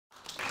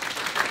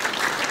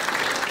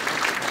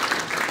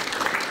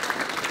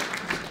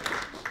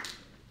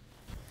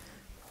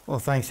Well,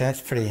 thanks.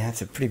 That's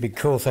a pretty big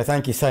call. So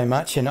thank you so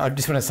much. And I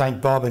just want to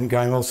thank Bob and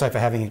Graham also for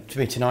having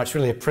me tonight. It's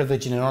really a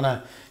privilege and an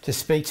honour to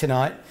speak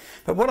tonight.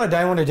 But what I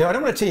don't want to do, I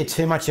don't want to tell you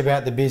too much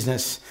about the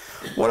business.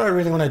 What I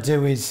really want to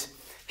do is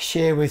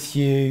share with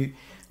you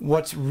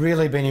what's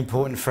really been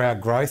important for our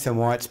growth and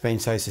why it's been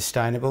so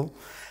sustainable.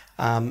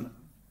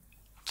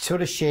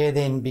 Sort of share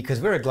then,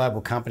 because we're a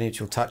global company, which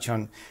we'll touch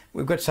on,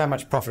 we've got so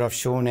much profit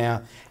offshore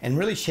now, and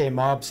really share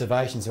my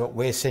observations of what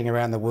we're seeing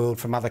around the world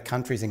from other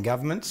countries and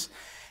governments,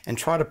 and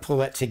try to pull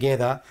that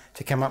together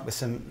to come up with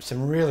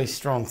some really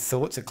strong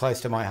thoughts that are close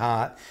to my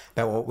heart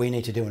about what we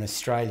need to do in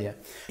Australia.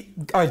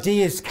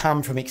 Ideas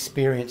come from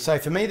experience. So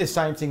for me, the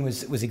same thing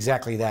was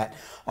exactly that.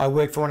 I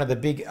worked for one of the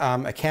big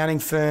accounting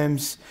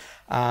firms.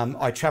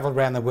 I travelled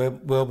around the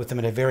world with them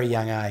at a very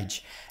young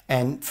age.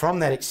 And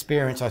from that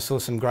experience, I saw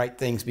some great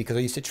things because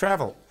I used to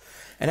travel.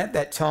 And at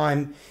that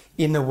time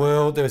in the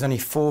world, there was only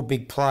 4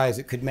 big players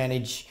that could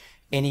manage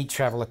any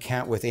travel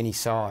account with any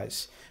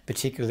size,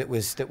 particularly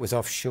that was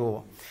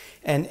offshore.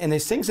 And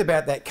there's things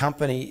about that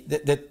company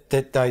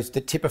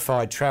that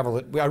typified travel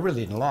that I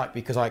really didn't like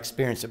because I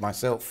experienced it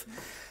myself.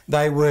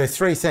 They were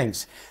 3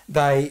 things.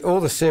 All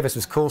the service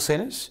was call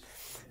centres.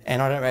 And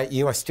I don't know about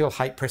you, I still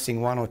hate pressing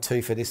 1 or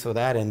 2 for this or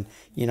that, and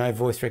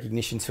voice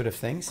recognition sort of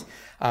things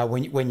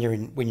when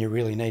you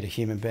really need a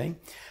human being.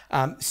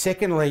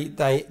 Secondly,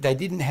 they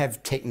didn't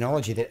have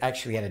technology that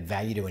actually added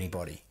value to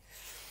anybody.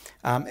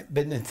 But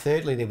then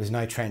thirdly, there was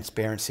no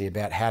transparency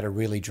about how to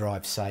really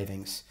drive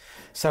savings.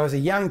 So as a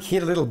young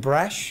kid, a little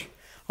brash,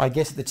 I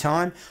guess at the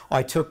time,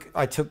 I took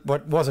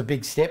what was a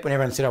big step when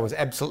everyone said I was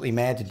absolutely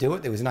mad to do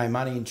it. There was no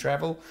money in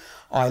travel.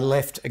 I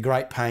left a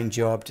great paying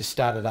job to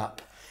start it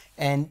up.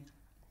 And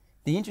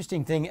the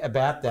interesting thing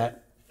about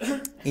that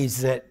is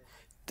that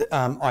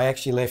I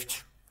actually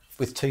left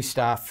with 2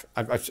 staff.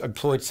 I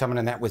employed someone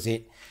and that was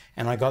it.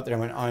 And I got there and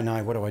went, oh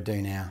no, what do I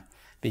do now?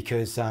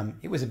 Because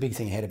it was a big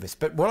thing ahead of us.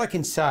 But what I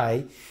can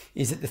say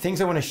is that the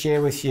things I want to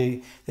share with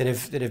you that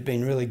have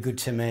been really good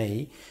to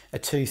me are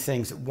 2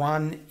 things.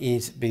 One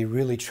is be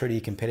really true to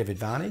your competitive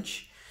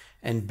advantage,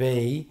 and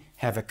B,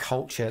 have a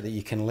culture that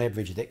you can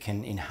leverage that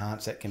can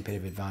enhance that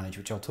competitive advantage,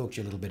 which I'll talk to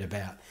you a little bit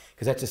about,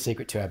 because that's a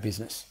secret to our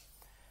business.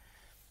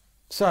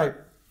 So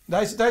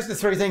those are the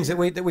 3 things that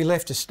we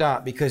left to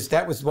start, because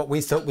that was what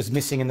we thought was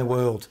missing in the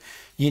world.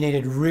 You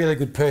needed really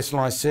good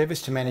personalised service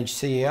to manage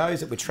CEOs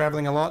that were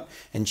travelling a lot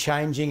and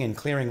changing and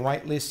clearing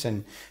wait lists,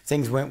 and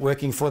things weren't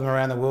working for them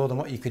around the world and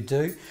what you could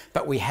do.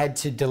 But we had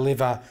to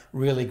deliver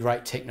really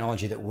great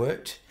technology that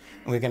worked,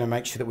 and we're going to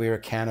make sure that we're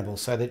accountable,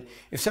 so that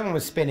if someone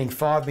was spending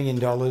 $5 million,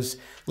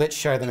 let's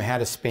show them how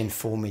to spend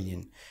 $4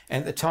 million. And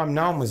at the time,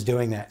 no one was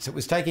doing that. So it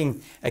was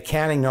taking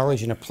accounting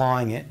knowledge and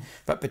applying it,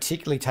 but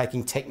particularly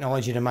taking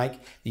technology to make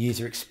the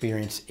user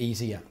experience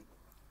easier.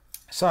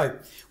 So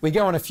we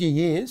go on a few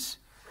years.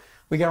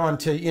 We go on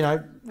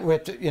to, we're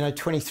at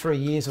 23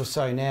 years or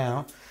so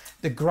now.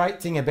 The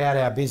great thing about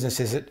our business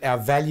is that our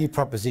value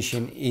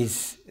proposition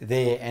is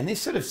there, and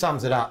this sort of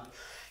sums it up.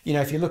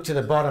 If you look to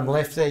the bottom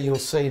left there, you'll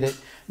see that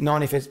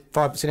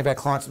 95% of our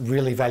clients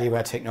really value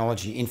our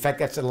technology. In fact,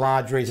 that's a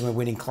large reason we're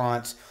winning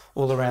clients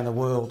all around the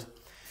world.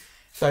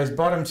 Those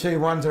bottom 2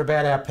 ones are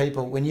about our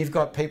people. When you've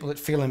got people that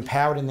feel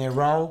empowered in their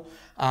role,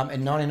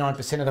 and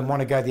 99% of them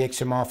want to go the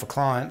extra mile for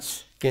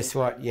clients, guess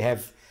what? You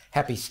have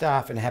happy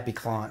staff and happy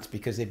clients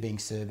because they're being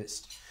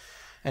serviced.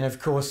 And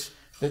of course,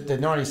 the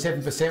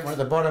 97% one at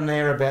the bottom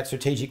there about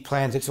strategic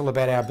plans, it's all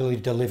about our ability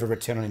to deliver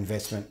return on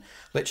investment.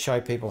 Let's show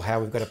people how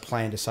we've got a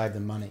plan to save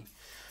them money.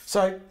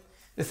 So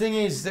the thing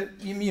is that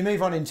you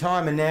move on in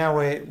time, and now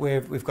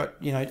we've got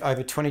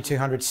over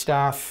 2,200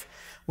 staff.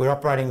 We're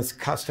operating with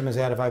customers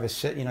out of over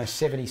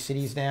 70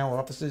 cities now, or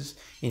offices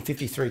in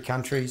 53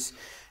 countries,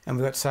 and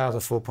we've got sales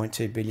of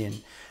 4.2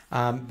 billion.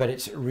 But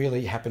it's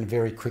really happened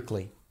very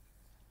quickly.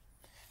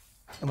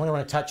 And what I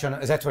want to touch on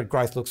is that's what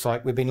growth looks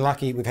like. We've been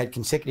lucky. We've had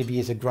consecutive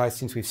years of growth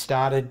since we've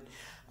started,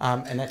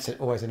 and that's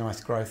always a nice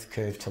growth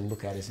curve to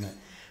look at, isn't it?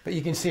 But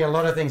you can see a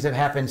lot of things have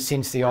happened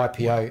since the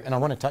IPO, and I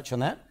want to touch on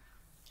that.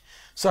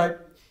 So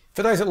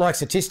for those that like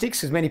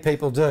statistics, as many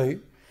people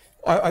do,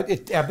 our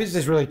business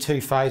is really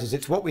 2 phases.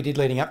 It's what we did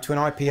leading up to an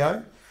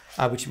IPO,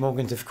 which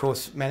Morgan's of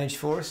course managed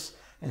for us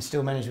and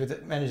still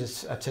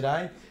manages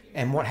today,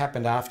 and what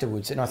happened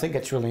afterwards. And I think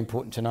that's really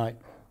important to note.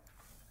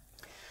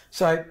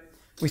 So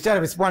we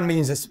started with $1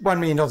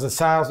 million of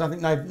sales.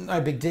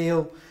 No big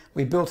deal.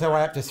 We built our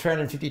way up to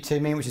 352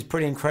 million, which is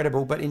pretty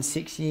incredible. But in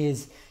 6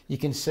 years, you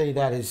can see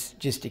that has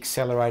just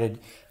accelerated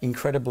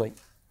incredibly.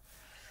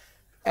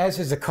 As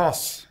is the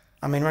costs.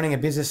 I mean, running a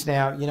business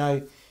now,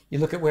 you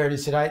look at where it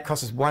is today, it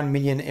costs us $1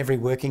 million every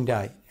working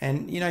day.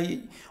 And,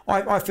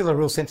 I feel a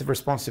real sense of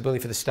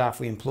responsibility for the staff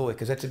we employ,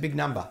 because that's a big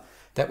number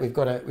that we've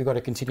got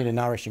to continue to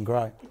nourish and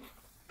grow.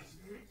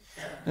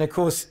 And of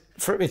course,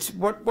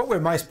 what we're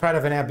most proud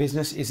of in our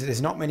business is that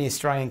there's not many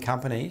Australian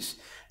companies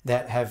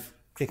that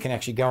can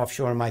actually go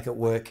offshore and make it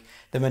work.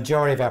 The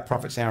majority of our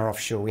profits now are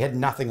offshore. We had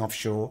nothing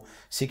offshore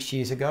 6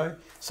 years ago,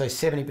 so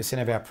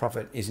 70% of our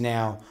profit is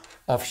now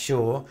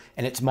offshore,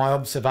 and it's my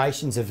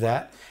observations of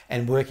that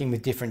and working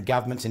with different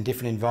governments and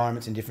different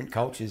environments and different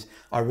cultures,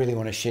 I really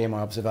want to share my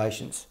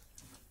observations.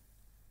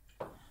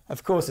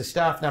 Of course, the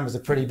staff numbers are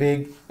pretty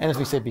big, and as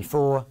we said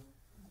before,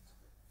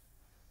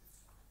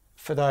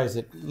 for those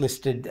that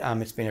listed,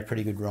 it's been a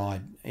pretty good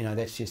ride. You know,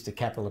 that's just the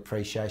capital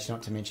appreciation,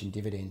 not to mention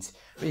dividends.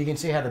 But you can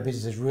see how the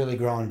business has really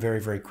grown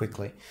very, very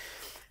quickly.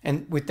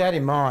 And with that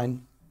in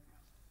mind,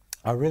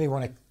 I really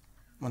want to,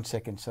 one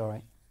second,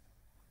 sorry.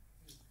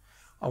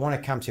 I want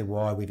to come to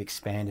why we've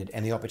expanded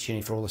and the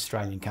opportunity for all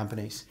Australian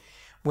companies.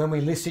 When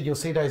we listed, you'll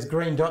see those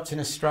green dots in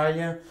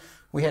Australia.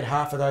 We had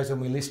half of those when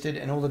we listed,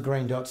 and all the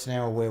green dots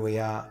now are where we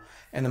are.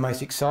 And the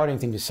most exciting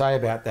thing to say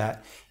about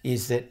that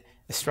is that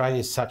Australia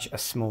is such a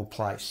small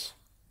place.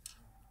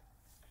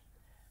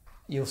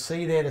 You'll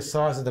see there the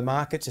size of the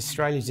markets.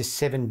 Australia's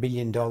just $7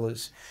 billion.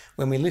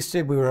 When we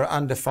listed, we were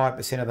under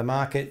 5% of the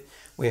market.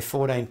 We're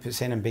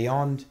 14% and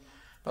beyond.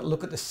 But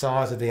look at the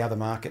size of the other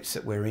markets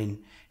that we're in.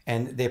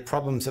 And their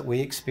problems that we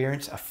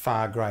experience are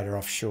far greater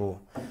offshore.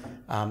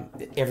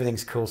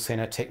 Everything's call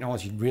centre.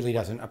 Technology really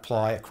doesn't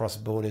apply across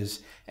borders,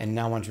 and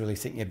no one's really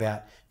thinking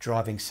about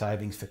driving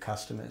savings for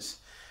customers.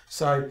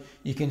 So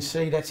you can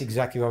see that's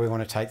exactly why we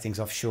want to take things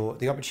offshore.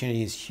 The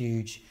opportunity is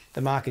huge.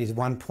 The market is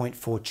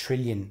 1.4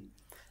 trillion.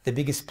 The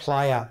biggest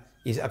player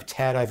is a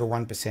tad over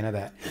 1% of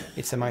that.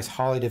 It's the most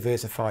highly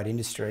diversified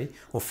industry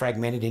or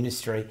fragmented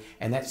industry,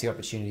 and that's the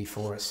opportunity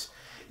for us.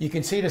 You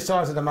can see the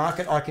size of the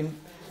market. I can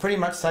pretty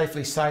much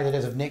safely say that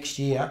as of next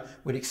year,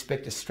 we'd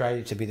expect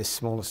Australia to be the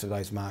smallest of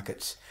those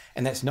markets,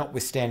 and that's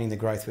notwithstanding the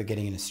growth we're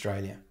getting in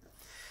Australia.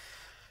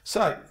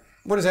 So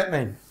what does that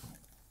mean?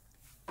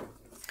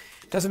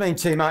 Doesn't mean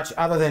too much,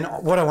 other than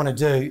what I want to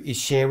do is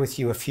share with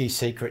you a few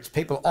secrets.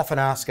 People often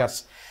ask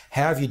us,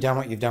 how have you done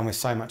what you've done with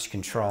so much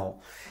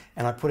control?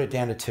 And I put it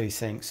down to two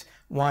things.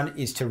 One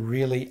is to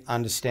really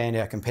understand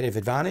our competitive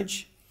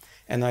advantage,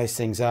 and those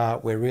things are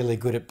we're really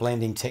good at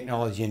blending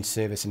technology and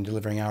service and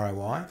delivering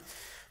ROI,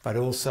 but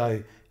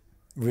also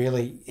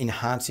really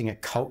enhancing a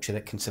culture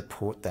that can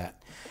support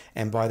that.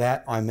 And by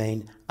that, I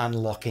mean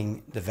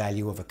unlocking the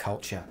value of a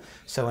culture.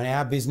 So in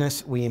our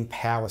business, we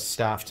empower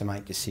staff to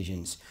make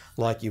decisions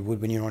like you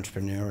would when you're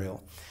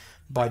entrepreneurial.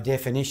 By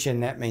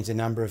definition, that means a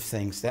number of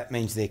things. That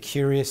means they're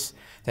curious,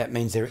 that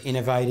means they're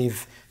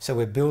innovative. So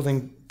we're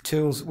building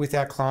tools with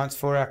our clients,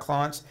 for our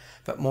clients,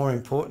 but more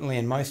importantly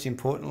and most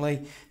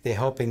importantly, they're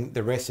helping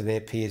the rest of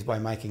their peers by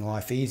making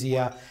life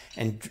easier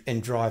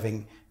and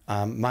driving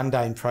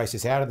mundane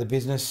process out of the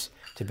business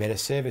to better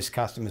service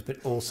customers,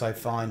 but also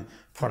find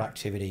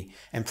productivity.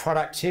 And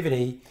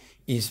productivity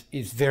is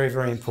very,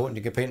 very important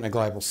to compete on a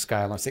global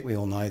scale. I think we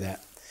all know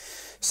that.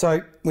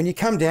 So when you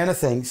come down to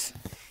things,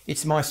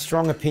 it's my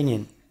strong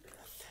opinion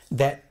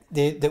that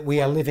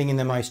we are living in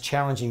the most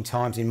challenging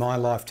times in my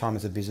lifetime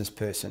as a business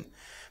person,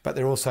 but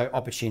they're also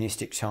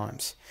opportunistic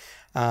times.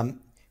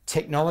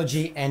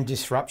 Technology and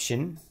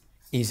disruption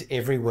is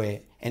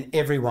everywhere, and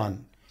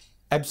everyone,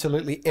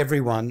 absolutely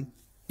everyone,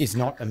 is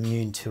not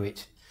immune to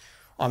it.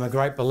 I'm a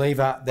great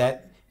believer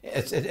that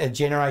at a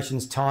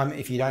generation's time,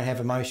 if you don't have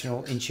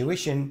emotional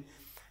intuition,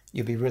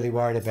 you'll be really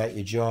worried about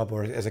your job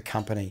or as a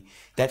company.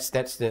 That's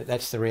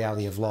the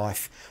reality of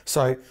life.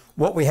 So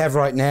what we have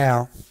right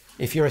now,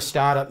 if you're a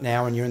startup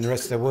now and you're in the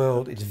rest of the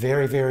world, it's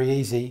very, very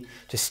easy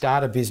to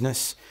start a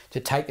business, to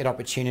take that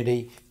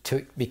opportunity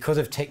to, because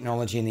of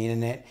technology and the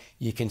internet,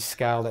 you can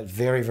scale that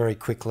very, very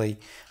quickly.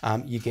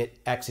 You get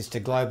access to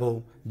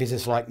global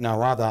business like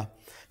no other,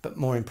 but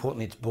more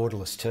importantly, it's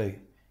borderless too.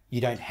 You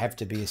don't have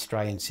to be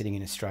Australian sitting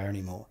in Australia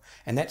anymore.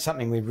 And that's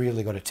something we've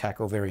really got to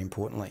tackle very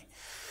importantly.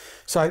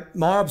 So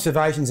my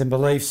observations and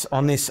beliefs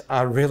on this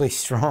are really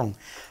strong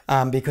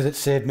because it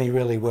served me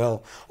really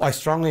well. I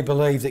strongly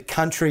believe that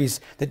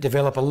countries that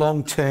develop a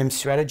long-term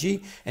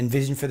strategy and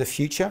vision for the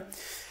future,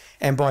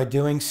 and by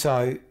doing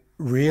so,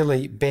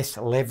 really best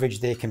leverage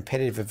their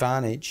competitive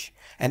advantage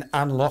and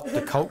unlock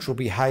the cultural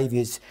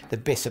behaviours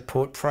that best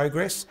support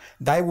progress,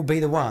 they will be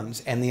the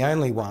ones and the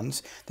only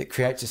ones that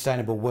create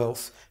sustainable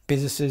wealth,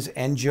 businesses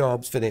and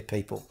jobs for their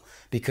people,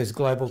 because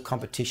global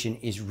competition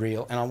is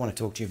real. And I want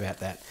to talk to you about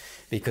that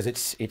because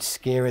it's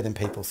scarier than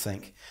people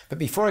think. But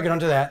before I get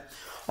onto that,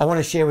 I want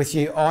to share with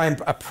you, I am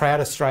a proud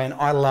Australian.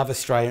 I love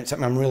Australia. It's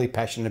something I'm really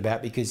passionate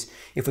about because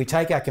if we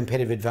take our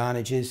competitive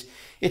advantages,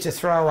 it's a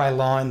throwaway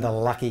line, the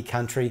lucky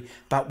country,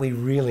 but we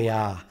really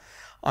are.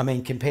 I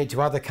mean, compared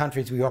to other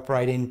countries we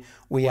operate in,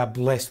 we are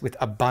blessed with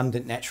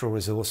abundant natural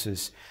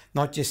resources,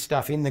 not just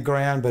stuff in the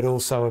ground, but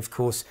also, of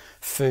course,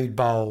 food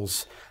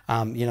bowls,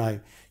 you know,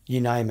 you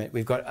name it.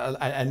 We've got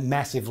a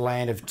massive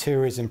land of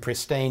tourism,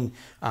 pristine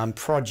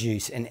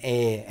produce and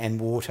air and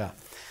water.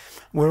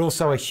 We're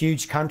also a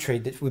huge country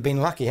that we've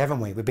been lucky, haven't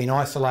we? We've been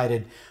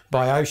isolated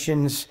by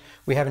oceans.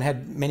 We haven't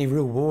had many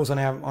real wars on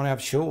our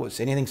shores,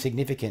 anything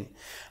significant.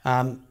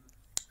 And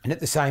at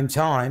the same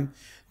time,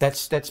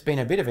 that's been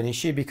a bit of an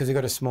issue because we've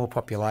got a small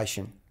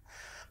population.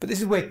 But this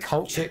is where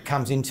culture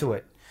comes into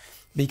it,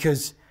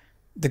 because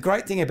The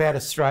great thing about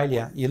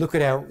Australia, you look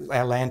at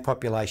our land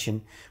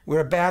population,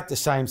 we're about the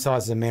same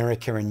size as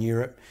America and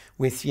Europe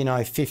with,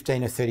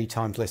 15 or 30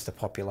 times less the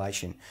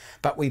population.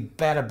 But we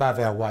bat above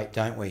our weight,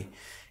 don't we?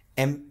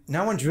 And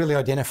no one's really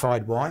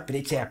identified why, but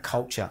it's our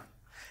culture.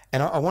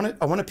 And I want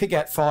to pick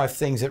out 5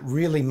 things that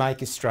really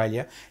make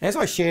Australia. And as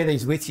I share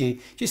these with you,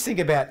 just think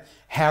about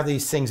how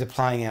these things are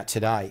playing out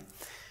today.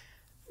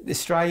 The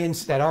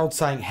Australians, that old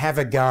saying, have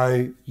a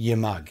go, you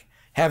mug.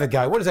 Have a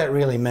go. What does that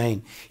really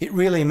mean? It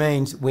really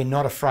means we're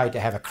not afraid to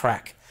have a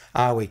crack,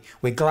 are we?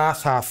 We're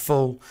glass half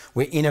full,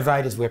 we're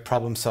innovators, we're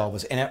problem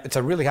solvers. And it's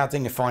a really hard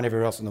thing to find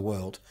everywhere else in the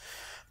world.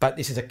 But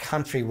this is a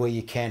country where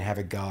you can have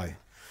a go.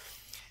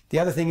 The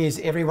other thing is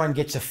everyone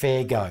gets a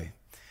fair go.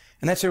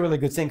 And that's a really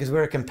good thing because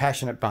we're a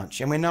compassionate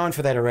bunch and we're known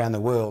for that around the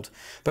world.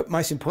 But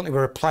most importantly,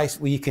 we're a place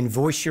where you can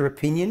voice your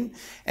opinion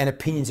and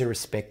opinions are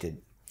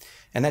respected.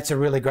 And that's a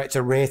really great, it's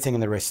a rare thing in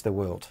the rest of the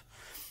world.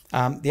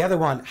 The other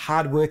one,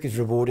 hard work is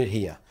rewarded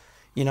here.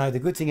 The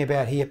good thing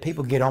about here,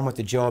 people get on with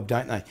the job,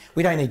 don't they?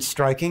 We don't need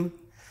stroking.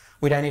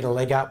 We don't need a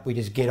leg up. We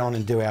just get on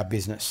and do our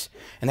business.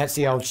 And that's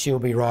the old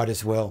Shilby right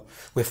as well.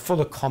 We're full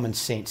of common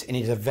sense and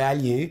it's a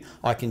value,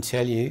 I can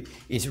tell you,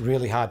 is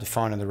really hard to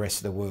find in the rest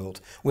of the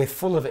world. We're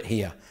full of it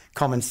here.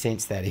 Common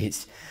sense, that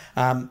is.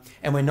 And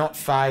we're not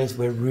phased.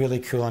 We're really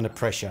cool under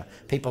pressure.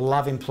 People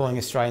love employing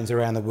Australians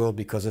around the world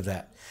because of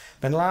that.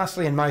 But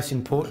lastly and most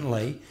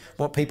importantly,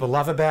 what people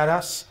love about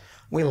us,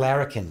 we're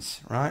larrikins,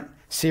 right?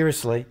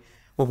 Seriously,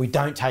 well, we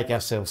don't take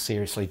ourselves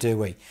seriously, do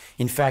we?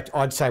 In fact,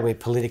 I'd say we're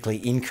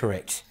politically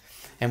incorrect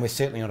and we're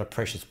certainly not a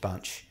precious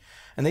bunch.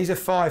 And these are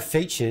 5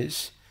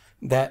 features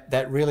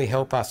that really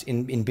help us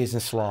in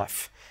business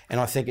life. And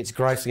I think it's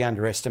grossly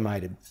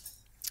underestimated.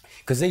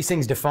 Because these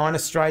things define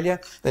Australia,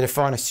 they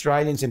define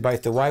Australians in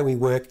both the way we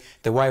work,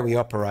 the way we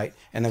operate,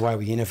 and the way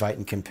we innovate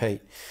and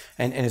compete.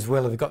 And as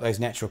well, we've got those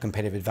natural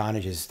competitive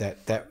advantages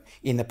that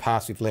in the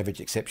past we've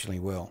leveraged exceptionally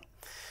well.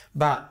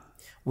 But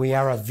we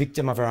are a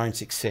victim of our own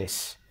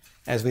success.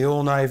 As we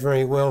all know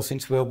very well,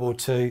 since World War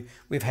II,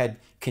 we've had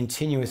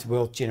continuous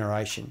wealth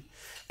generation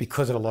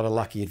because of a lot of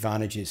lucky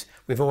advantages.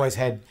 We've always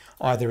had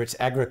either it's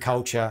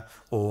agriculture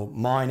or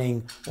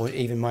mining or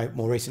even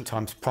more recent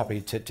times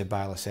property to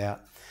bail us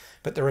out.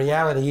 But the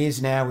reality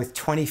is now with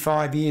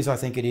 25 years, I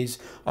think it is,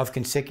 of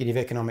consecutive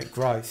economic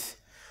growth,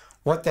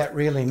 what that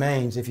really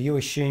means, if you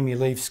assume you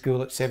leave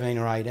school at 17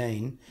 or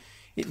 18,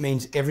 it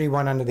means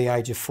everyone under the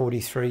age of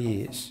 43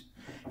 years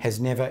has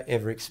never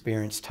ever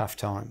experienced tough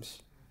times,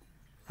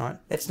 right?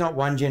 That's not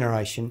one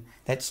generation,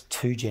 that's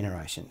 2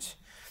 generations.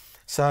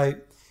 So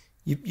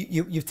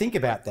you think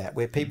about that,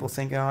 where people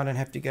think, oh, I don't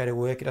have to go to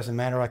work, it doesn't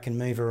matter, I can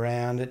move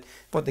around.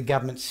 What the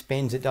government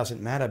spends, it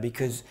doesn't matter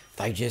because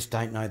they just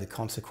don't know the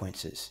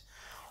consequences.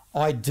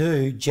 I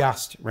do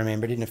just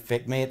remember, it didn't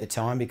affect me at the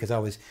time because I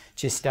was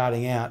just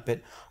starting out,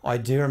 but I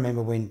do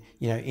remember when,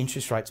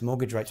 interest rates,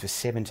 mortgage rates were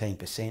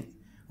 17%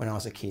 when I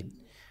was a kid,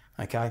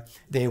 okay?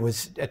 There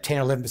was a 10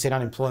 or 11%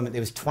 unemployment,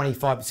 there was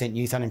 25%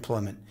 youth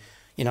unemployment.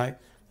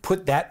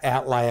 Put that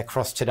outlay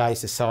across today's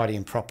society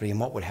and property and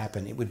what would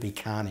happen? It would be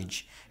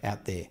carnage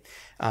out there.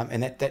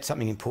 And that's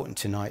something important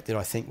to note that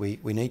I think we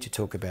need to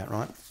talk about,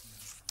 right?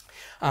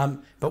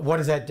 But what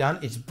has that done?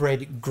 It's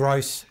bred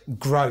gross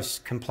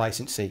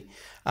complacency.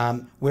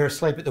 We're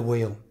asleep at the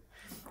wheel.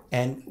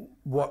 And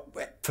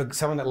for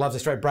someone that loves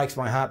Australia, it breaks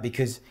my heart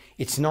because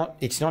it's not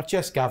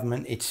just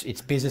government,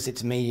 it's business,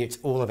 it's media, it's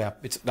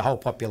the whole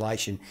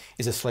population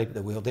is asleep at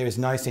the wheel. There is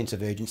no sense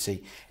of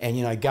urgency.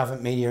 And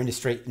government, media,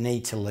 industry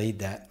need to lead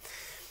that.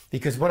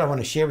 Because what I want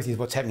to share with you is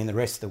what's happening in the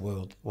rest of the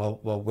world while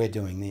we're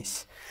doing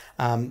this.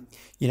 As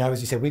you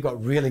said, we've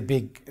got really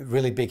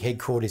big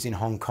headquarters in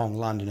Hong Kong,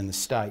 London and the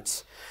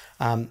States.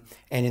 And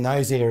in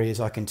those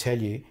areas, I can tell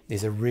you,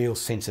 there's a real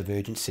sense of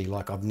urgency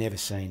like I've never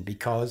seen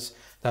because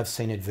they've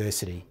seen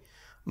adversity.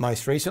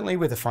 Most recently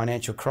with the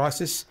financial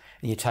crisis,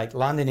 and you take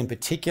London in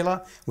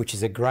particular, which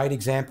is a great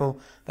example,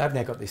 they've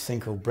now got this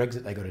thing called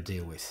Brexit they've got to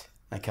deal with,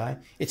 okay?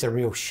 It's a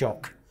real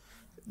shock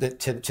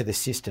to the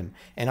system.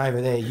 And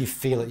over there, you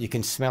feel it, you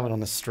can smell it on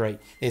the street.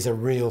 There's a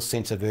real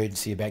sense of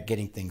urgency about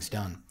getting things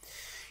done.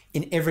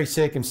 In every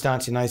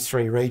circumstance in those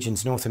 3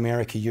 regions, North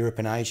America, Europe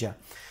and Asia,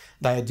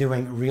 they are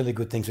doing really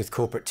good things with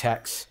corporate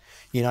tax.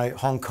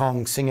 Hong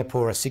Kong,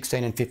 Singapore are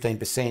 16 and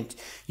 15%.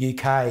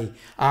 UK,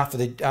 after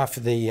the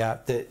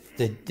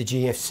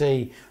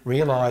GFC,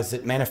 realised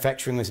that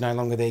manufacturing was no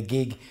longer their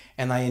gig,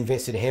 and they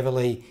invested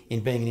heavily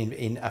in being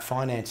in a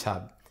finance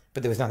hub.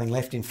 But there was nothing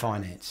left in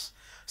finance.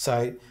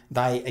 So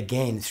they,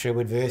 again, through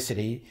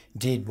adversity,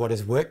 did what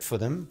has worked for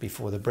them,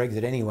 before the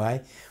Brexit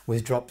anyway,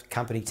 was dropped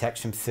company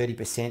tax from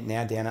 30%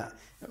 now down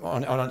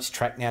on its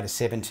track now to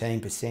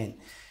 17%.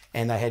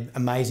 And they had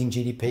amazing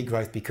GDP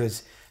growth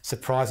because,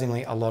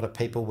 surprisingly, a lot of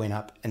people went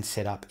up and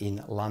set up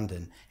in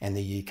London and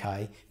the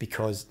UK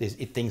because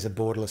things are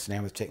borderless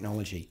now with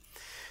technology.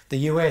 The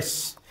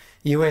US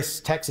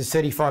tax is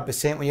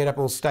 35%. When you add up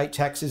all state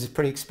taxes, it's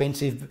pretty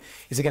expensive.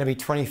 Is it going to be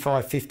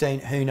 25, 15?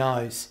 Who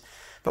knows?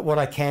 But what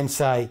I can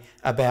say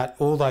about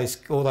all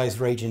those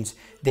regions,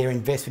 their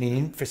investment in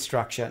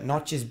infrastructure,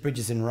 not just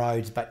bridges and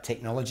roads, but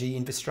technology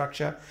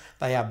infrastructure,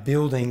 they are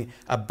building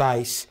a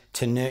base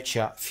to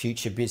nurture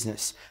future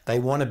business. They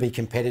want to be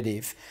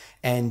competitive,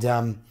 and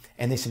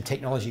there's some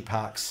technology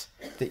parks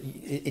that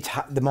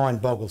the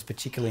mind boggles,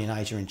 particularly in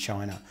Asia and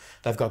China.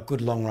 They've got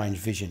good long-range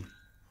vision.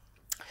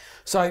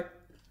 So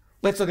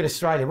let's look at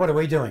Australia. What are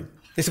we doing?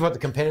 This is what the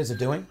competitors are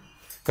doing.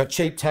 Got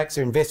cheap tax,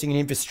 they're investing in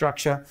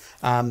infrastructure,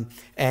 and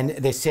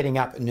they're setting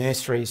up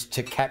nurseries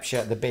to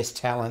capture the best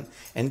talent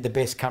and the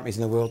best companies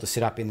in the world to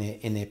set up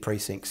in their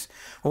precincts.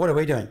 Well, what are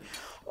we doing?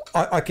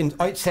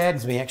 It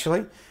saddens me,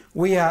 actually.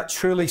 We are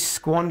truly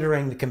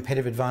squandering the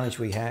competitive advantage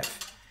we have.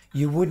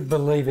 You wouldn't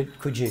believe it,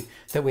 could you,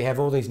 that we have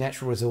all these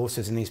natural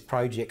resources and these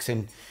projects,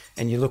 and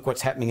you look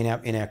what's happening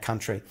in our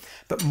country.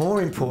 But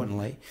more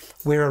importantly,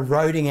 we're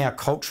eroding our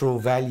cultural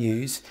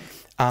values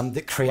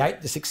that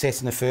create the success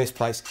in the first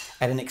place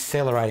at an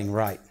accelerating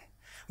rate,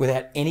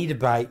 without any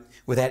debate,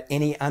 without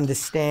any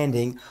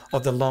understanding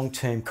of the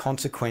long-term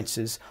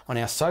consequences on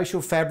our social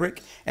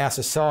fabric, our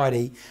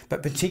society,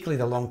 but particularly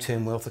the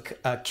long-term wealth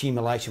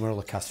accumulation we're all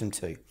accustomed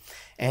to.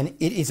 And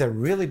it is a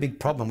really big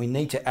problem. We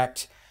need to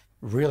act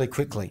really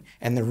quickly.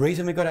 And the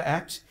reason we've got to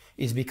act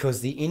is because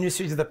the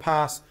industries of the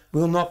past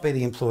will not be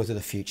the employers of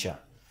the future.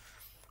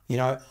 You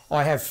know,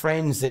 I have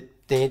friends that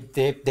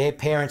their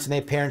parents and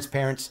their parents'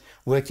 parents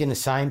worked in the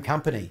same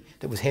company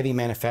that was heavy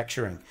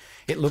manufacturing.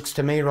 It looks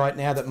to me right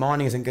now that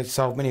mining isn't going to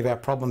solve many of our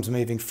problems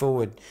moving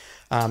forward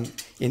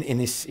in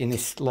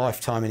this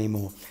lifetime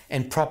anymore.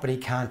 And property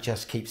can't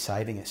just keep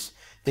saving us.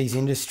 These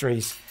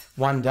industries,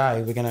 one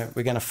day we're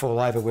going to fall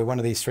over where one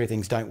of these three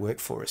things don't work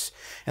for us,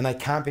 and they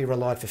can't be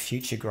relied for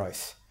future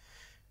growth.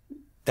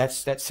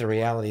 That's the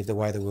reality of the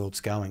way the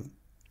world's going.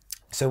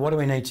 So what do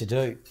we need to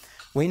do?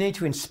 We need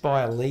to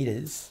inspire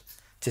leaders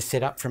to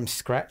set up from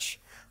scratch,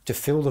 to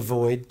fill the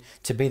void,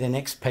 to be the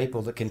next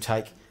people that can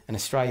take an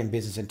Australian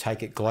business and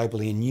take it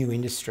globally in new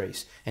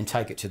industries and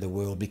take it to the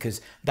world,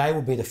 because they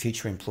will be the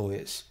future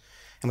employers.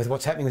 And with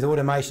what's happening with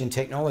automation and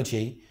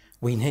technology,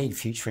 we need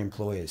future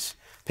employers.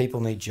 People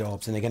need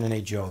jobs, and they're going to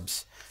need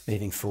jobs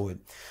moving forward.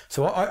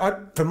 So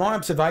from my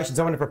observations,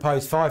 I want to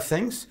propose 5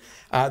 things.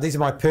 These are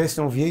my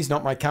personal views,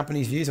 not my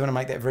company's views. I want to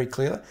make that very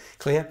clear.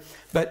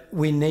 But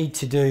we need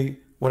to do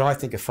what I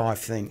think are 5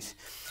 things.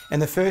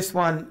 And the first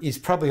one is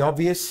probably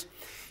obvious.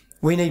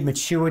 We need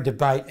mature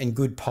debate and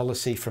good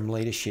policy from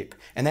leadership.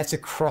 And that's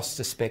across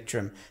the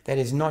spectrum. That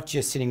is not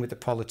just sitting with the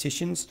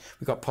politicians.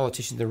 We've got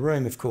politicians in the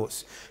room, of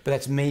course, but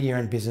that's media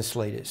and business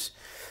leaders.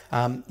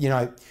 You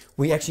know,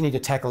 we actually need to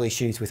tackle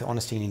issues with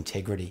honesty and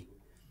integrity.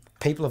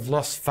 People have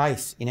lost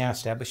faith in our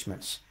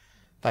establishments.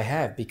 They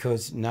have,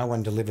 because no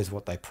one delivers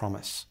what they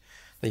promise.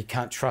 You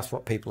can't trust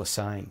what people are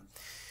saying.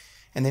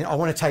 And then I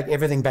want to take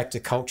everything back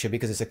to culture,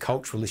 because it's a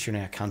cultural issue in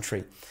our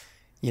country.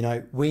 You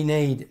know, we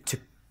need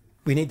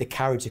the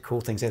courage to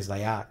call things as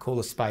they are. Call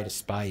a spade a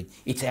spade.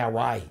 It's our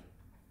way.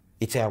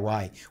 It's our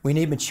way. We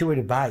need mature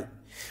debate.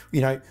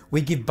 You know, we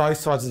give both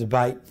sides of the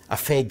debate a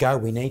fair go.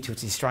 We need to.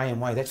 It's the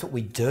Australian way. That's what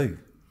we do.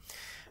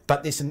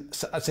 But there's some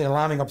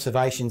alarming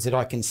observations that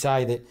I can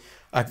say that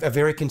are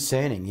very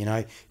concerning. You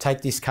know,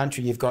 take this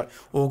country. You've got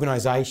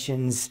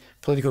organisations,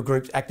 political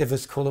groups,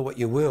 activists, call it what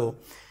you will.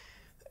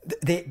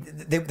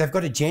 They've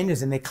got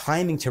agendas, and they're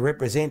claiming to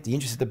represent the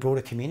interests of the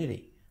broader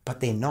community, but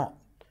they're not.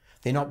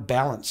 They're not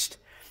balanced.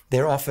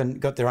 They're often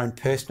got their own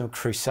personal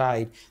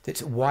crusade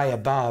that's way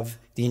above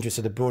the interests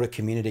of the broader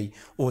community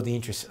or the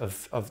interests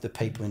of the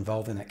people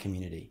involved in that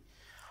community.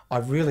 I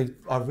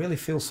really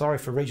feel sorry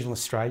for regional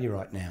Australia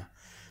right now.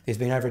 There's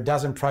been over a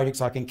dozen projects,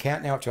 I can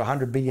count now, up to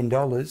 $100 billion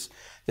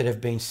that have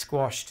been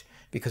squashed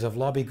because of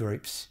lobby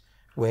groups,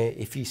 where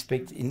if you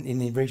speak in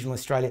the regional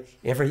Australia,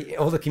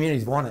 all the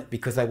communities want it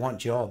because they want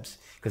jobs,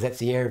 because that's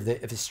the area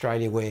of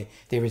Australia where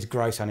there is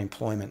gross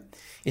unemployment.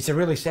 It's a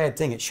really sad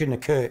thing. It shouldn't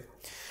occur.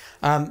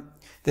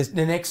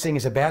 The next thing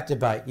is about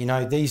debate. You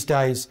know, these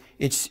days,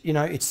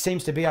 it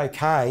seems to be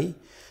okay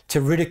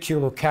to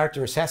ridicule or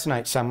character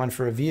assassinate someone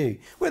for a view.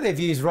 Whether their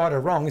view is right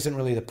or wrong isn't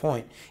really the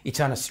point. It's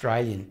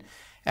un-Australian.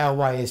 Our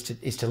way is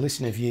to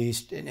listen to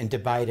views and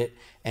debate it,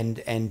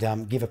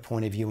 and give a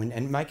point of view,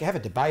 and have a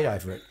debate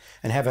over it,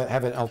 and have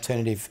an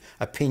alternative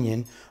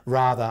opinion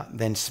rather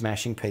than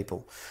smashing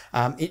people.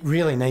 It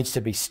really needs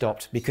to be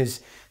stopped,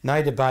 because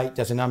no debate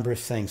does a number of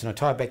things. And I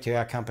tie it back to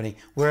our company.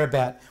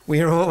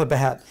 We're all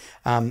about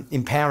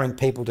empowering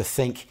people to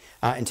think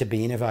and to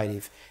be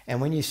innovative. And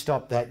when you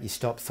stop that, you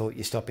stop thought,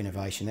 you stop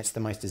innovation. That's the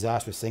most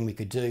disastrous thing we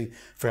could do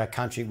for our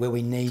country, where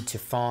we need to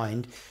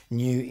find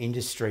new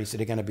industries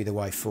that are going to be the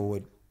way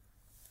forward.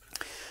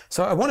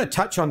 So I want to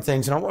touch on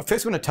things, and I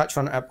first want to touch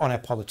on our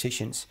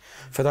politicians.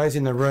 For those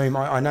in the room,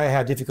 I know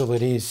how difficult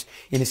it is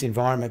in this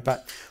environment,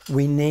 but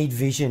we need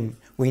vision.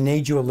 We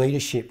need your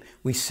leadership.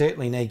 We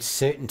certainly need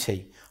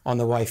certainty on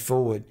the way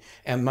forward,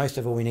 and most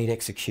of all, we need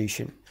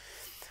execution.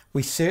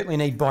 We certainly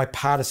need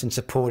bipartisan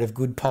support of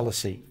good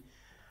policy.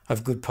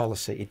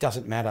 It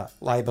doesn't matter,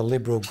 Labor,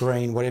 Liberal,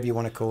 Green, whatever you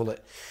want to call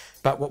it.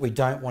 But what we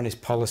don't want is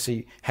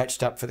policy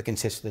hatched up for the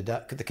consensus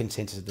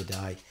of the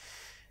day.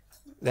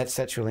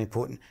 That's really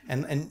important.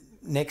 And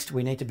next,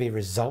 we need to be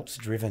results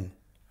driven.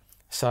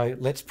 So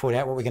let's put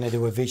out what we're going to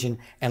do, a vision,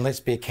 and let's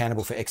be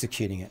accountable for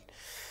executing it.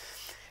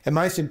 And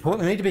most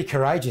importantly, we need to be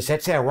courageous.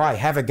 That's our way.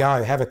 Have a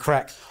go, have a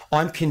crack.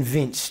 I'm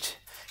convinced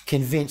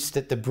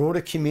that the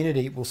broader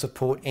community will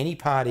support any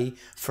party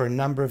for a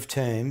number of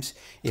terms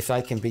if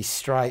they can be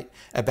straight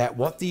about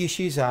what the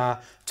issues are,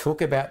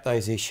 talk about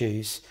those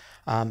issues,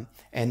 and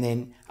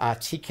then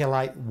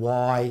articulate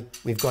why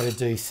we've got to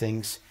do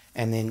things,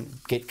 and then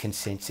get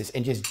consensus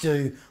and just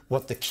do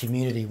what the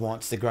community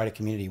wants, the greater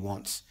community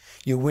wants.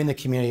 You'll win the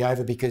community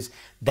over because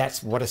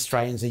that's what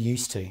Australians are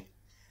used to.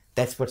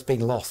 That's what's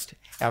been lost,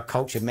 our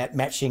culture,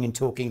 matching and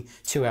talking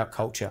to our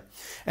culture.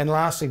 And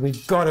lastly,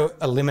 we've got to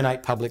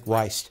eliminate public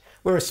waste.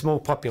 We're a small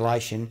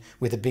population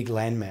with a big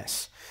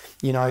landmass,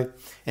 you know,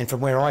 and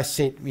from where I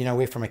sit, you know,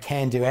 we're from a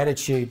can-do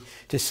attitude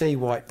to see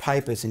white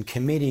papers and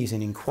committees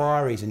and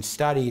inquiries and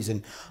studies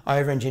and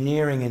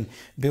over-engineering and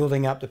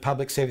building up the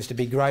public service to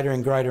be greater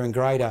and greater and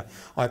greater.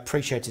 I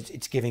appreciate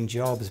it's giving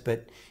jobs,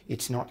 but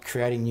it's not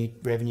creating new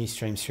revenue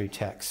streams through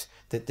tax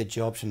that the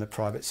jobs from the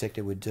private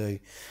sector would do.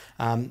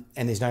 And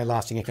there's no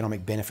lasting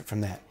economic benefit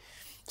from that.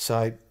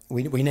 So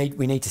we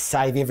need to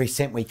save every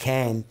cent we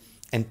can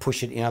and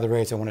push it in other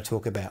areas I want to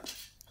talk about.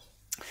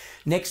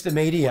 Next, the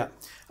media,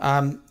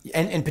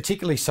 and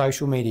particularly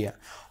social media.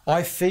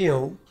 I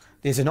feel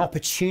there's an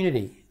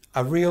opportunity,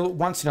 a real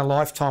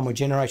once-in-a-lifetime or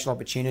generational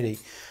opportunity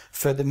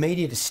for the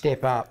media to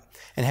step up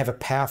and have a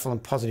powerful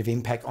and positive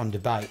impact on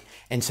debate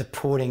and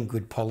supporting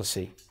good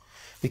policy.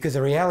 Because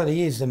the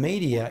reality is the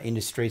media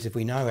industries, if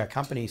we know our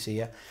companies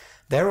here,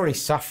 they're already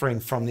suffering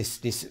from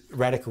this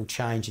radical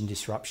change and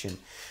disruption.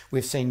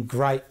 We've seen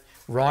great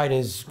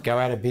writers go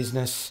out of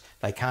business.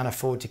 They can't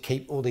afford to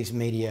keep all these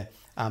media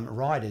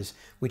writers,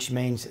 which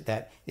means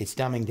that it's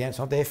dumbing down. It's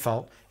not their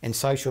fault. And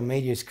social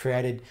media has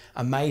created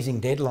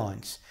amazing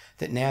deadlines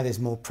that now there's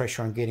more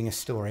pressure on getting a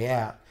story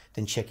out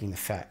than checking the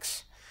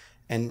facts.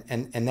 And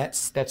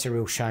that's a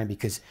real shame,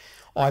 because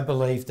I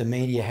believe the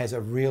media has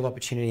a real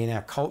opportunity in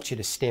our culture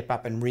to step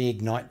up and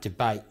reignite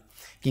debate,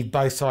 give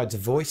both sides a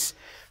voice,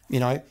 you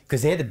know,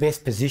 because they're the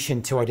best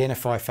positioned to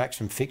identify facts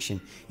from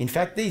fiction. In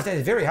fact, these days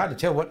it's very hard to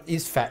tell what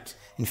is fact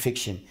in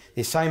fiction.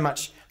 There's so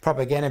much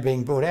propaganda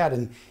being brought out,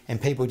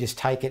 and people just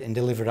take it and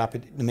deliver it up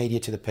at the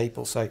media to the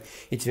people. So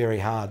it's very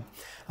hard.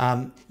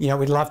 You know,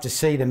 we'd love to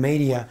see the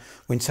media,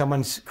 when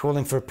someone's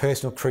calling for a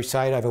personal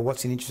crusade over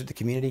what's in the interest of the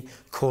community,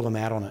 call them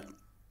out on it.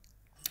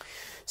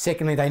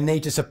 Secondly, they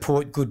need to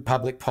support good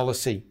public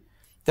policy.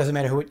 Doesn't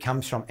matter who it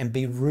comes from, and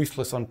be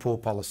ruthless on poor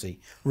policy.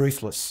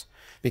 Ruthless,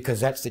 because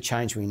that's the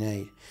change we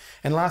need.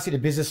 And lastly, to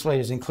business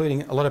leaders,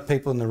 including a lot of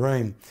people in the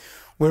room,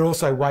 we're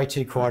also way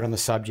too quiet on the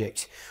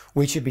subject.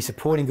 We should be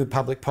supporting good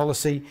public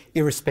policy,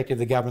 irrespective of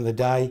the government of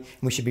the day,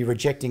 and we should be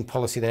rejecting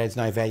policy that adds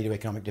no value to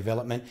economic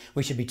development.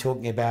 We should be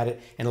talking about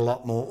it in a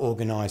lot more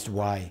organised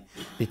way,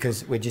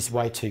 because we're just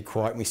way too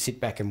quiet and we sit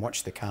back and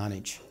watch the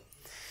carnage.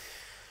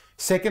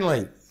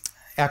 Secondly,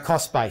 our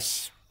cost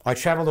base. I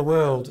travel the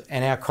world,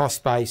 and our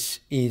cost base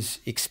is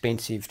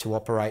expensive to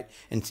operate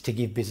and to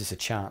give business a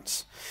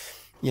chance.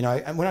 You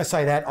know, and when I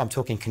say that, I'm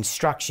talking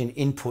construction,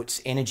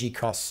 inputs, energy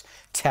costs,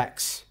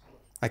 tax.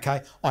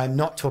 Okay, I'm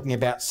not talking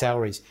about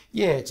salaries.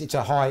 Yeah,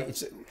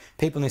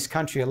 people in this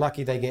country are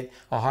lucky they get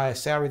a higher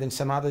salary than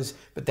some others,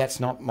 but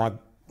that's not my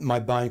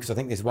bone, because I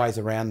think there's ways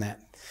around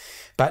that.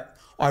 But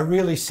I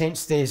really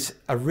sense there's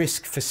a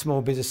risk for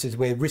small businesses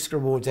where risk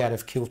reward's out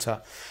of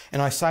kilter.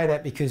 And I say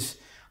that because,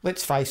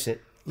 let's face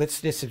it,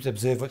 let's just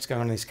observe what's going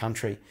on in this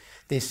country.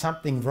 There's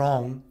something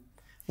wrong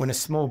when a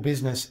small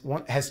business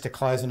has to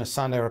close on a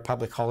Sunday or a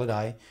public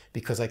holiday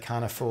because they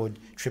can't afford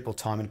triple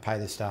time and pay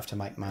their staff to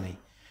make money.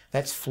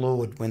 That's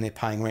flawed when they're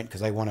paying rent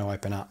because they want to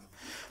open up.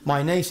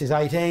 My niece is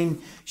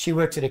 18. She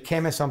works at a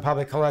chemist on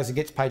public holidays and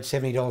gets paid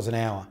 $70 an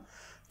hour.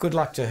 Good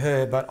luck to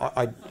her, but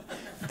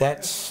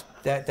that's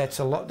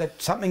a lot.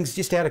 Something's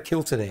just out of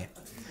kilter there.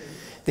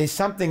 There's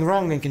something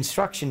wrong in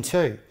construction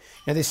too.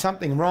 Now, there's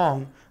something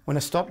wrong when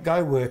a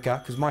stop-go worker,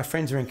 because my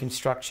friends are in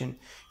construction,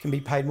 can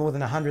be paid more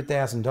than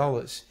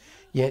 $100,000.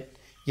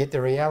 Yet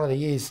the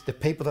reality is the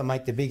people that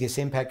make the biggest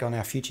impact on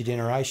our future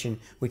generation,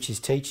 which is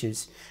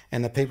teachers,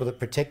 and the people that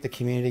protect the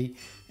community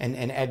and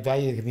add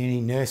value to the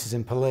community, nurses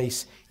and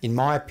police, in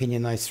my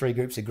opinion, those three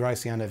groups are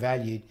grossly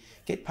undervalued,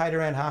 get paid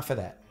around half of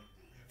that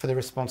for the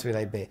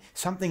responsibility they bear.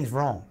 Something's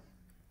wrong.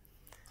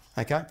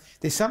 Okay?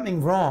 There's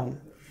something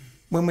wrong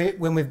when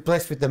we're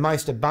blessed with the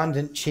most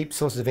abundant, cheap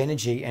sources of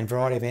energy and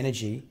variety of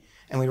energy,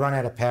 and we run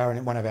out of power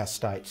in one of our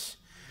states.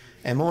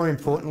 And more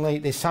importantly,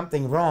 there's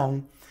something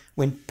wrong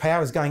when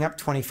power is going up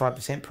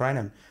 25% per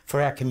annum for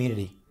our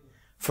community,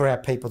 for our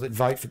people that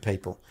vote for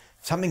people.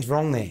 Something's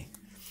wrong there.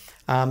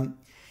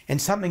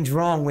 And something's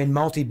wrong when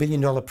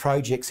multi-billion-dollar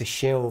projects are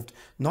shelved,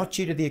 not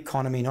due to the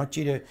economy, not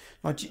due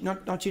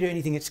to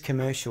anything that's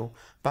commercial,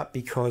 but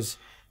because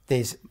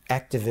there's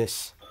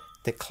activists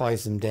that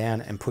close them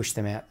down and push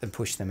them out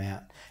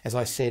As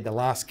I said, the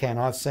last count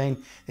I've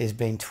seen, there's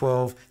been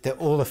 12 that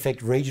all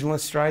affect regional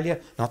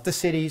Australia, not the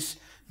cities,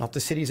 not the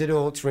cities at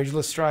all, it's regional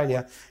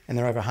Australia, and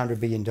they're over $100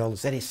 billion.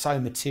 That is so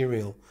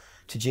material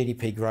to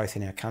GDP growth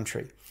in our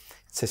country.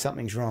 So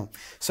something's wrong.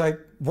 So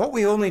what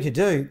we all need to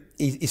do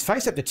is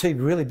face up to two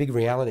really big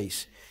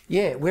realities.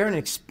 Yeah, we're an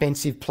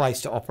expensive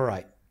place to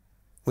operate.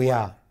 We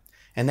are.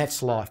 And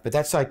that's life. But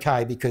that's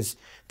okay because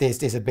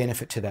there's a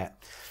benefit to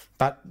that.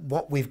 But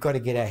what we've got to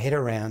get our head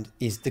around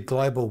is the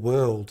global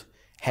world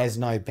has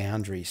no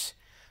boundaries.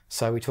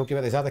 So we talked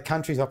about there's other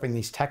countries offering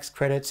these tax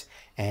credits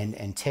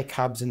and tech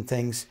hubs and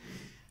things.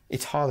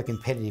 It's highly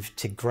competitive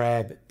to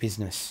grab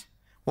business.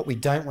 What we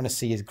don't want to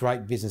see is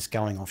great business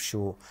going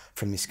offshore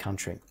from this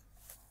country.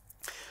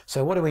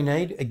 So what do we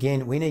need?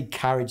 Again, we need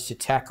courage to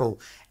tackle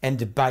and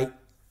debate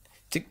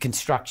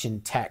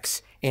construction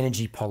tax,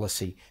 energy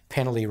policy,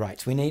 penalty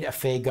rates. We need a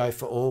fair go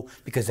for all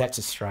because that's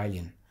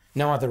Australian.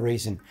 No other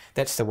reason.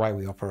 That's the way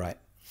we operate.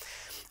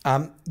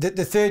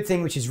 The third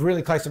thing, which is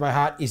really close to my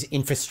heart, is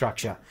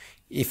infrastructure.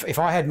 If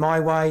I had my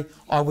way,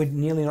 I would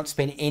nearly not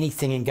spend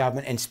anything in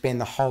government and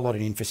spend the whole lot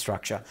in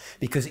infrastructure,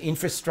 because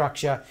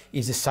infrastructure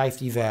is a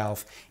safety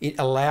valve. It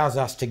allows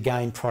us to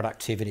gain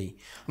productivity.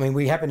 I mean,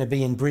 we happen to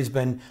be in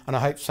Brisbane, and I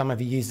hope some of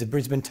you use the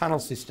Brisbane tunnel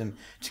system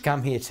to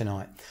come here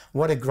tonight.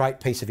 What a great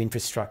piece of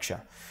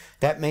infrastructure.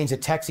 That means a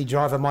taxi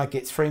driver might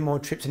get 3 more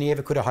trips than he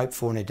ever could have hoped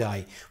for in a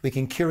day. We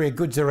can courier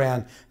goods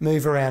around,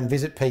 move around,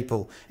 visit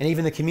people, and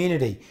even the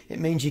community. It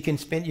means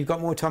you've got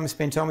more time to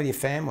spend time with your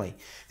family.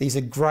 These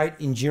are great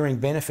enduring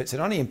benefits that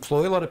only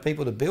employ a lot of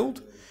people to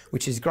build,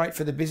 which is great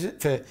for the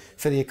business,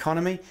 for the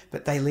economy,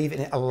 but they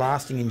leave a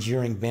lasting,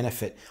 enduring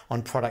benefit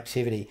on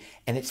productivity.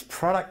 And it's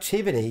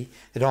productivity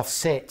that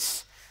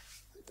offsets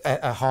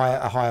a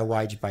higher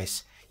wage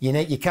base.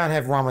 You can't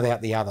have one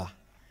without the other.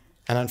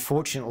 And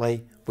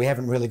unfortunately, we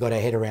haven't really got our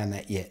head around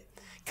that yet.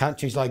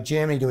 Countries like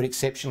Germany do it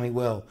exceptionally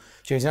well.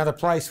 Germany's another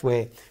place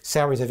where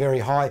salaries are very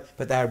high,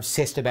 but they're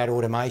obsessed about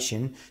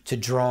automation to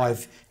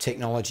drive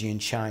technology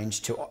and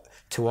change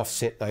to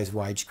offset those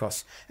wage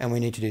costs, and we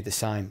need to do the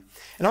same.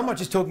 And I'm not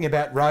just talking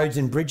about roads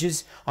and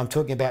bridges, I'm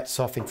talking about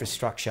soft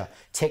infrastructure,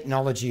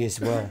 technology as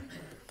well.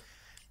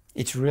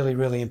 It's really,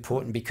 really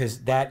important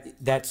because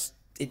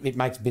it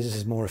makes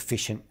businesses more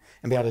efficient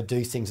and be able to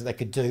do things that they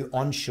could do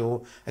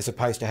onshore as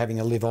opposed to having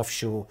to live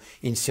offshore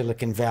in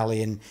Silicon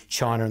Valley and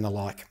China and the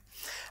like.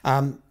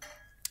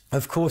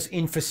 Of course,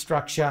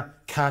 infrastructure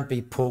can't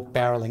be pork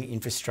barrelling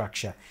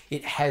infrastructure.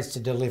 It has to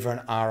deliver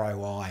an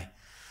ROI.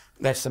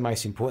 That's the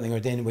most important thing,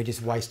 or then we're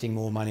just wasting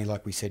more money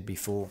like we said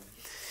before.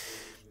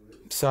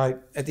 So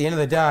at the end of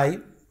the day,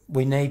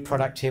 we need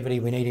productivity,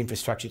 we need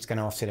infrastructure. It's going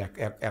to offset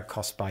our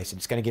cost base, and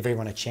it's going to give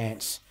everyone a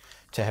chance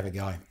to have a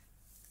go.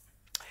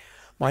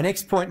 My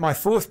next point, my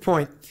fourth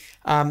point,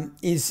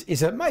 is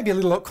maybe a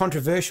little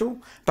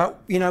controversial,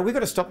 but we've got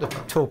to stop the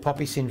tall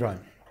poppy syndrome.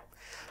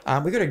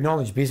 We've got to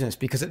acknowledge business,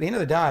 because at the end of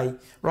the day,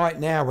 right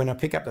now, when I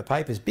pick up the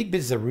papers, big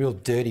business is a real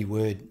dirty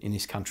word in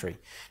this country.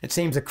 It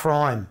seems a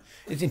crime.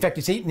 In fact,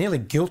 it's nearly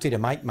guilty to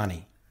make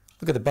money.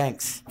 Look at the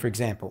banks, for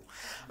example.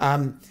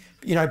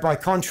 By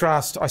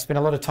contrast, I spent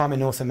a lot of time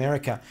in North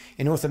America.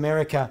 In North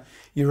America,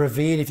 you're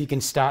revered if you can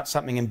start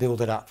something and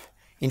build it up.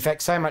 In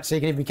fact, so much so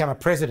you can even become a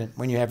president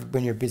when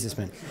you're a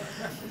businessman.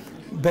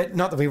 But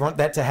not that we want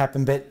that to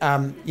happen. But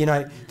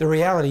the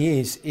reality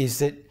is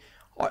that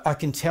I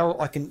can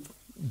tell.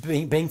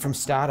 Being from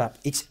startup,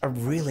 it's a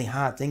really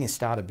hard thing to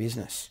start a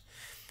business.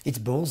 It's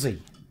ballsy.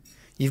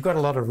 You've got a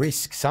lot of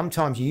risk.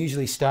 Sometimes you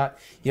usually start.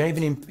 You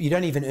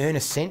don't even earn a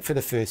cent for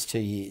the first 2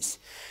 years.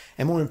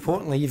 And more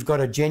importantly, you've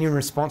got a genuine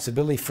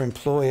responsibility for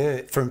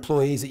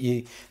employees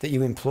that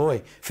you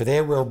employ, for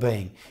their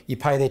well-being. You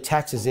pay their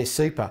taxes, their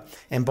super,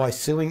 and by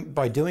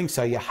doing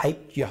so, you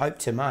hope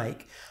to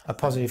make a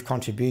positive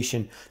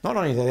contribution not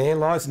only to their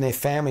lives and their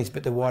families,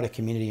 but the wider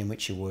community in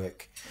which you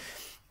work.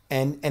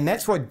 And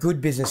that's what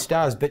good business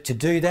does. But to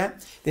do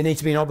that, there needs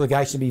to be an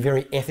obligation to be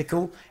very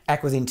ethical,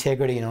 act with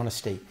integrity and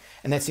honesty.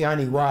 And that's the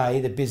only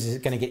way the business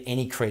is going to get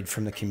any cred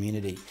from the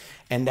community.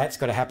 And that's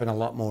got to happen a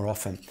lot more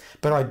often.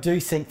 But I do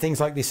think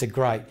things like this are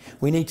great.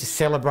 We need to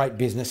celebrate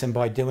business, and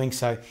by doing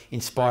so,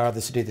 inspire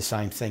others to do the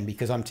same thing.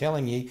 Because I'm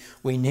telling you,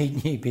 we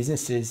need new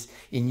businesses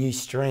in new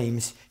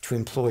streams to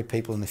employ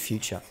people in the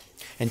future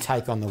and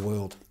take on the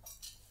world.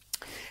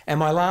 And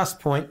my last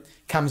point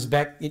comes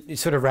back, it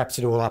sort of wraps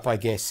it all up, I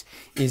guess,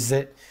 is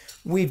that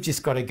we've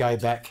just got to go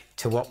back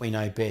to what we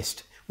know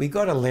best. We've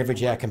got to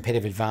leverage our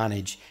competitive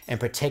advantage and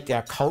protect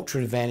our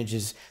cultural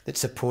advantages that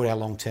support our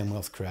long-term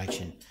wealth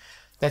creation.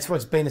 That's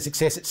what's been a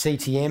success at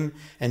CTM,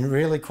 and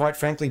really, quite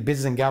frankly,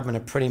 business and government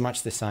are pretty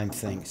much the same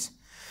things.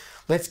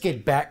 Let's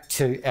get back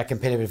to our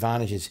competitive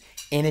advantages.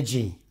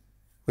 Energy.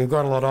 We've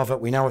got a lot of it.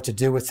 We know what to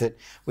do with it.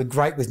 We're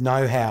great with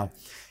know-how.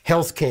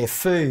 Healthcare,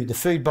 food, the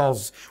food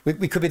bowls.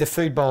 We could be the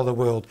food bowl of the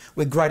world.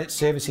 We're great at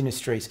service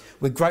industries.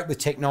 We're great with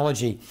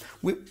technology.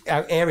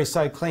 Our air is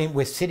so clean,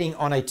 we're sitting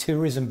on a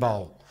tourism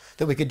bowl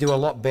that we could do a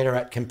lot better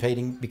at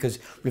competing, because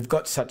we've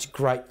got such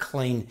great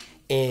clean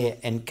air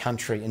and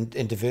country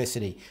and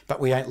diversity,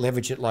 but we don't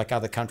leverage it like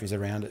other countries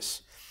around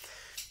us.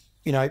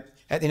 At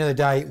the end of the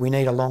day, we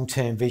need a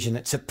long-term vision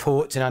that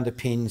supports and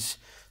underpins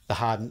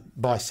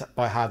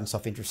by hard and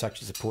soft infrastructure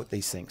to support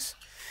these things.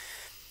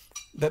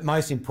 But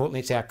most importantly,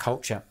 it's our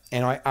culture.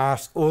 And I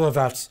ask all of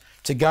us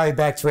to go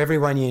back to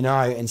everyone you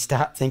know and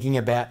start thinking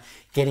about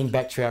getting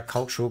back to our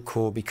cultural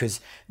core, because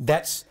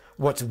that's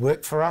what's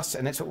worked for us,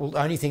 and that's the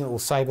only thing that will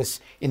save us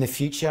in the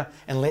future.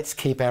 And let's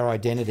keep our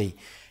identity.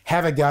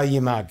 Have a go,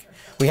 you mug.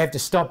 We have to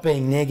stop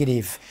being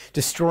negative,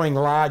 destroying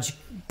large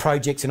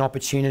projects and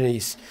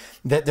opportunities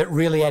that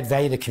really add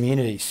value to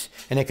communities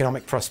and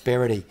economic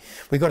prosperity.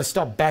 We've got to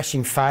stop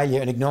bashing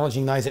failure and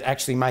acknowledging those that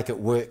actually make it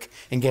work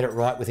and get it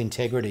right with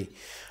integrity.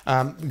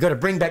 We've got to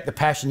bring back the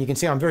passion. You can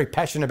see I'm very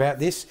passionate about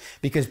this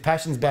because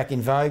passion's back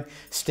in vogue.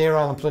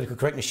 Sterile and political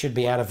correctness should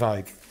be out of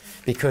vogue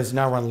because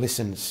no one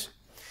listens.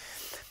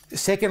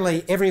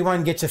 Secondly,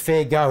 everyone gets a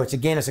fair go. It's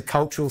a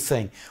cultural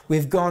thing.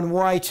 We've gone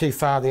way too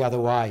far the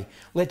other way.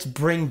 Let's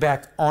bring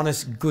back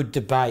honest, good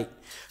debate.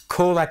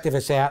 Call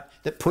activists out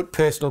that put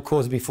personal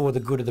cause before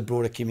the good of the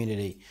broader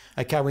community.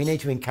 Okay, we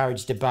need to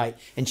encourage debate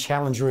and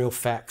challenge real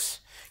facts.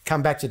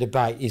 Come back to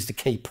debate is the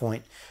key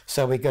point.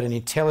 So we've got an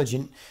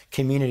intelligent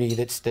community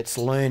that's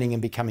learning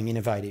and becoming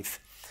innovative.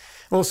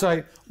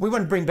 Also, we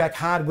want to bring back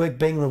hard work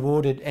being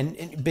rewarded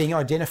and being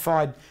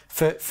identified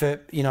for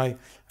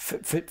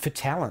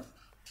talent.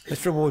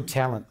 Let's reward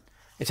talent.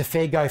 It's a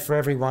fair go for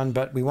everyone,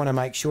 but we want to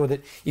make sure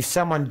that if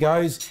someone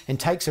goes and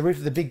takes a route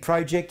of the big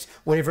project,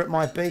 whatever it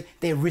might be,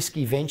 they're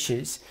risky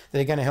ventures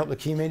that are going to help the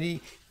community.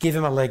 Give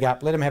them a leg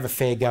up. Let them have a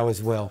fair go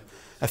as well,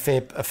 a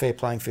fair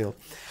playing field.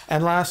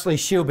 And lastly,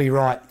 she'll be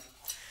right.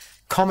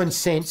 Common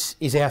sense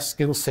is our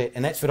skill set,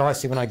 and that's what I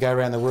see when I go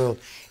around the world.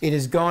 It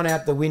has gone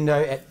out the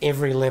window at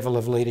every level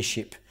of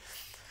leadership.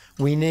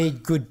 We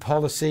need good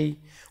policy.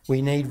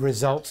 We need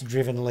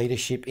results-driven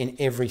leadership in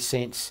every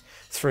sense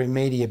through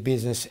media,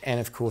 business, and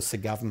of course the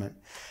government.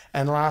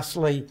 And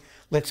lastly,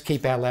 let's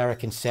keep our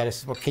larrikin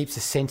status. What keeps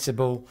us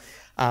sensible.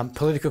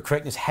 Political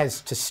correctness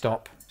has to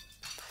stop.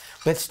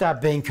 Let's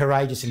start being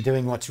courageous and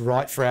doing what's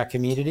right for our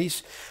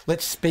communities.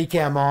 Let's speak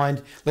our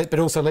mind, but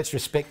also let's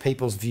respect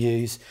people's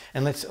views,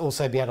 and let's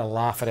also be able to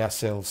laugh at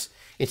ourselves.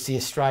 It's the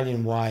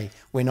Australian way.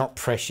 We're not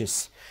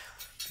precious.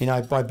 You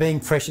know, by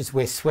being precious,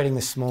 we're sweating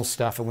the small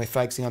stuff and we're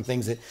focusing on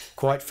things that,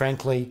 quite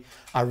frankly,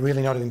 are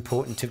really not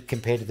important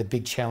compared to the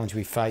big challenge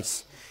we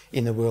face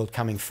in the world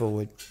coming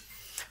forward.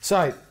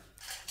 So,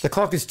 the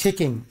clock is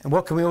ticking, and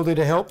what can we all do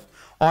to help?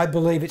 I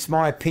believe, it's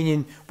my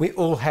opinion, we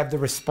all have the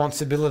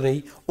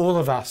responsibility, all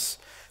of us,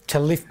 to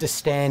lift the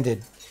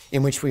standard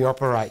in which we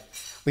operate.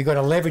 We've got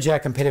to leverage our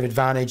competitive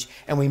advantage,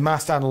 and we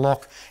must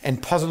unlock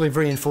and positively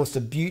reinforce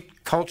the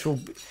cultural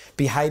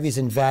behaviours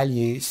and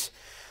values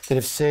that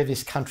have served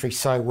this country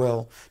so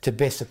well to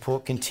best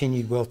support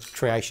continued wealth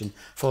creation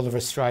for all of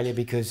Australia,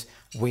 because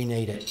we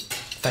need it.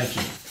 Thank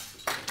you.